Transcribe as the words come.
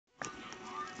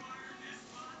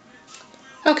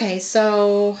Okay,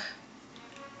 so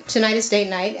tonight is date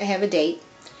night. I have a date,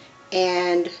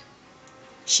 and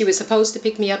she was supposed to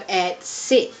pick me up at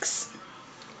 6.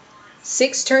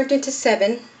 6 turned into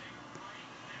 7,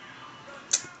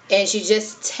 and she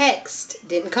just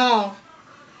didn't call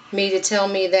me to tell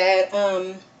me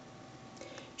that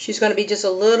she's going to be just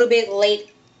a little bit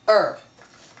later.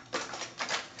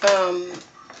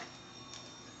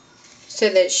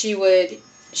 Said that she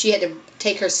had to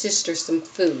take her sister some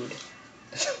food,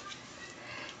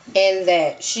 and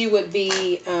that she would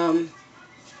be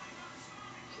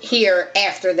here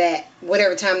after that,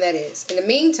 whatever time that is. In the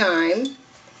meantime,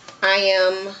 I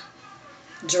am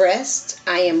dressed.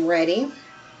 I am ready.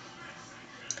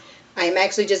 I am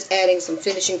actually just adding some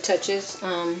finishing touches.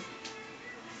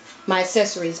 My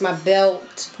accessories, my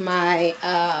belt, my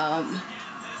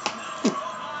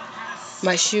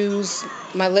shoes,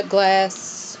 my lip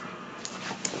gloss,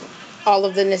 all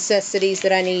of the necessities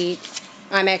that I need.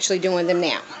 I'm actually doing them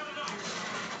now.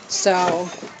 So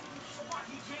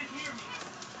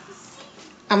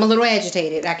I'm a little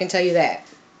agitated, I can tell you that.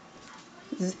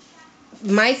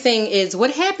 My thing is,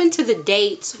 what happened to the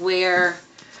dates where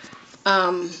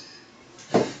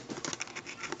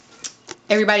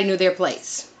everybody knew their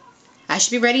place? I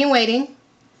should be ready and waiting,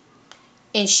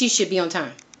 and she should be on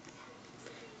time.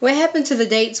 What happened to the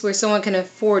dates where someone can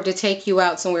afford to take you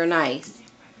out somewhere nice?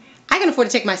 I can afford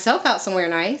to take myself out somewhere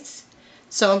nice.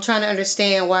 So I'm trying to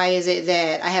understand, why is it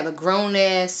that I have a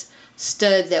grown-ass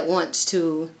stud that wants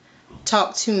to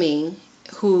talk to me,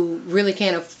 who really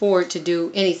can't afford to do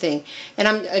anything? And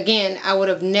I would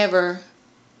have never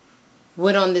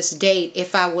went on this date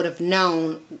if I would have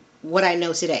known what I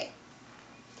know today.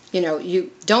 You know,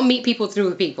 you don't meet people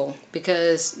through people,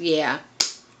 because yeah,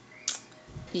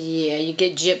 you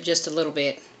get gypped just a little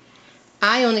bit.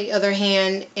 I, on the other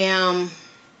hand, am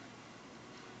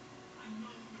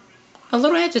a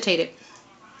little agitated.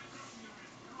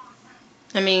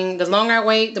 I mean, the longer I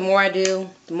wait, the more I do,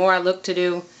 the more I look to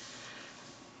do.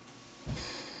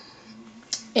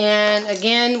 And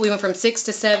again, we went from 6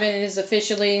 to 7. It is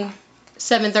officially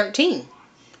 7:13.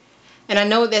 And I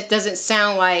know that doesn't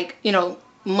sound like,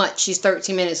 much. She's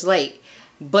 13 minutes late.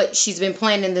 But she's been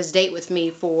planning this date with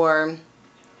me for,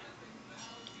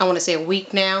 I want to say, a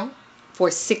week now,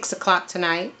 for 6 o'clock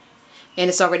tonight. And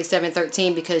it's already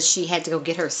 7:13 because she had to go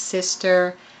get her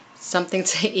sister something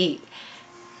to eat.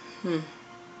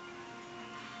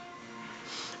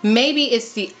 Maybe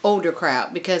it's the older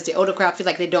crowd, because the older crowd feel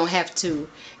like they don't have to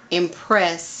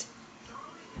impress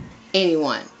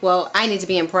anyone. Well, I need to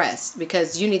be impressed,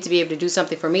 because you need to be able to do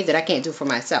something for me that I can't do for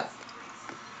myself.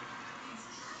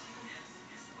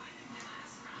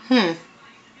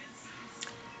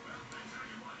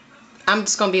 I'm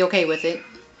just going to be okay with it.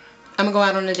 I'm going to go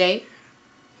out on a date.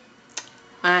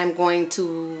 I'm going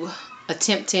to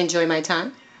attempt to enjoy my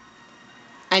time.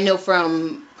 I know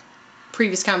from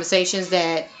previous conversations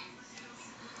that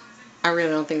I really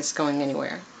don't think it's going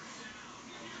anywhere.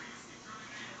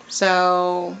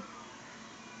 So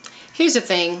here's the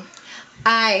thing.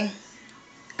 I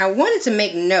wanted to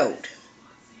make note.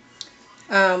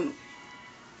 I'm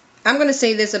going to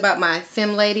say this about my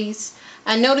femme ladies.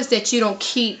 I noticed that you don't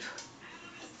keep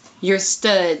your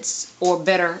studs, or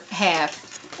better half,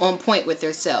 on point with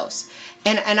themselves.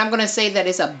 And I'm going to say that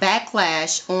it's a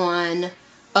backlash on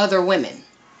other women.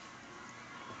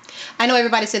 I know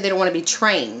everybody said they don't want to be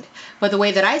trained, but the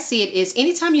way that I see it is,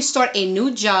 anytime you start a new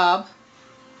job,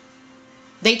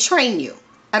 they train you.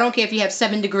 I don't care if you have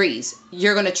 7 degrees.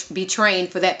 You're going to be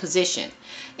trained for that position.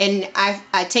 And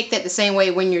I take that the same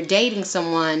way when you're dating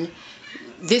someone.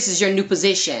 This is your new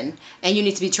position, and you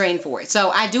need to be trained for it. So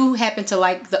I do happen to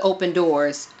like the open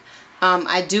doors.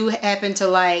 I do happen to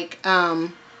like,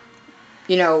 me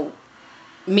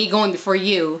going before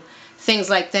you, things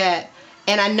like that.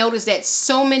 And I noticed that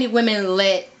so many women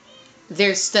let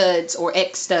their studs or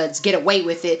ex-studs get away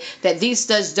with it, that these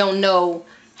studs don't know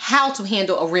how to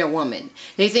handle a real woman.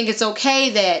 They think it's okay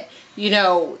that,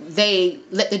 they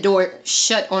let the door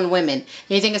shut on women.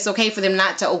 They think it's okay for them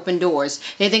not to open doors.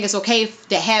 They think it's okay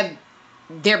to have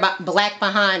their black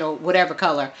behind, or whatever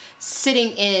color,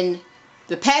 sitting in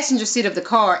the passenger seat of the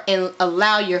car, and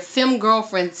allow your femme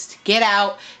girlfriends to get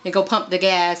out and go pump the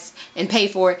gas and pay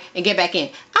for it and get back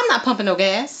in. I'm not pumping no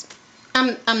gas.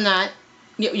 I'm not.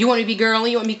 You want me to be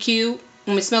girly? You want me to be cute? You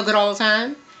want me to smell good all the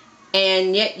time?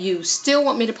 And yet you still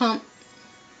want me to pump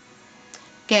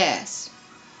gas.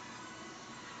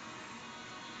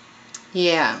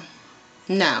 Yeah.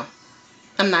 No.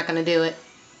 I'm not going to do it.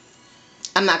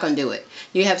 I'm not going to do it.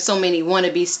 You have so many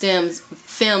wannabe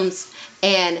femmes,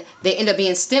 and they end up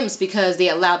being stems because they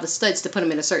allow the studs to put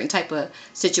them in a certain type of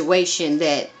situation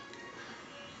that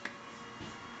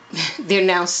they're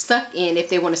now stuck in if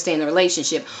they want to stay in the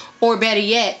relationship. Or better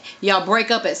yet, y'all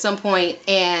break up at some point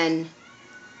and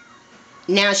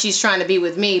now she's trying to be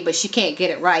with me, but she can't get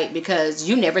it right because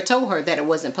you never told her that it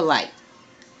wasn't polite.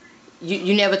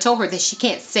 You never told her that she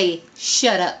can't say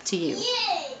shut up to you.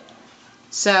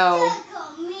 So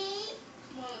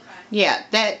yeah,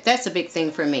 that's a big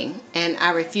thing for me, and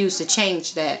I refuse to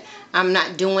change that. I'm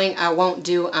not doing, I won't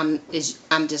do, I'm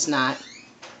just not.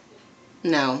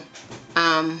 No.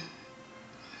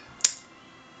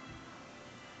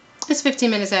 It's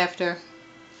 15 minutes after.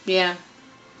 Yeah.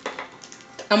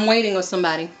 I'm waiting on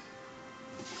somebody.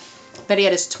 But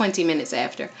yet it's 20 minutes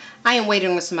after. I am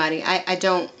waiting on somebody. I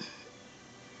don't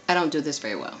do this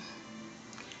very well.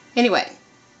 Anyway,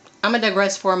 I'm going to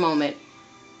digress for a moment.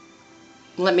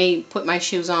 Let me put my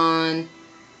shoes on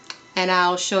and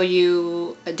I'll show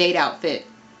you a date outfit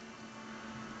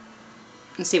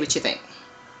and see what you think.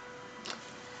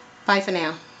 Bye for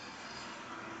now.